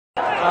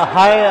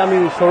Hi,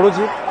 I'm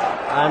Sourajit.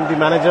 I'm the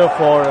manager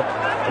for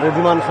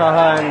Ridhiman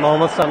Shaha and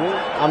Mohammad Sami.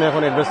 আমি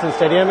এখন এডভারসন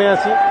স্টেডিয়ামে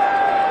আছি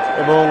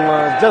এবং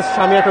জাস্ট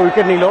Sami একটা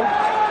উইকেট নিল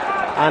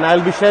and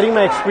I'll be sharing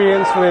my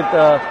experience with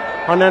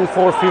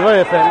 104 Fever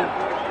FM,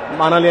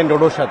 Manali and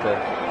Dodo's সাথে.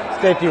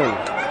 Stay tuned.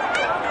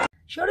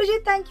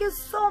 Sourajit, thank you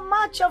so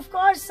much. Of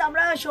course,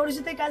 আমরা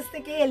সৌরজিতের কাছ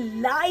থেকে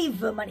লাইভ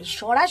মানে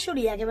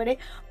সরাসরি একেবারে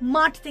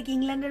মাঠ থেকে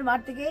ইংল্যান্ডের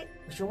মাঠ থেকে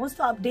সমস্ত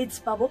আপডেটস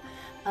পাবো।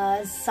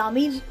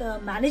 Samir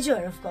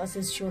manager of course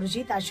is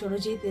Sourajit, R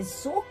Sourajit is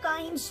so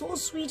kind, so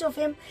sweet of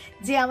him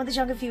যে আমাদের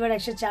সঙ্গে ফিভার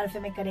 104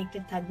 FM এ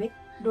কানেক্টেড থাকবে,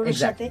 ডোডোর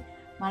সাথে,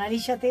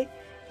 মানালির সাথে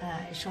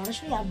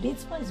সরাসরি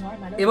আপডেটস পাওয়া যায়।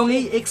 এবং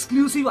এই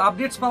এক্সক্লুসিভ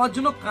আপডেটস পাওয়ার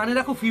জন্য কানে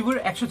রাখো ফিভার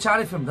 104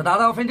 FM, দ্য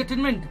দাদা অফ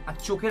এন্টারটেইনমেন্ট, আর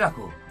চোখে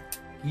রাখো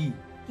কি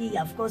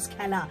of course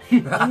খেলা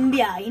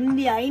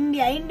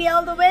India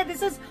all the way.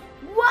 This is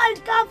World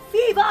Cup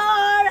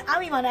Fever.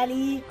 আমি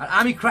মানালি আর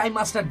আমি ক্রাইম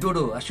মাস্টার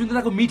ডোডো। আর শুনতে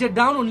থাকো meet it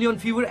down only on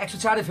fever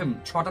 104 FM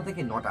 6টা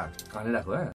থেকে 9টা। কানে রাখো।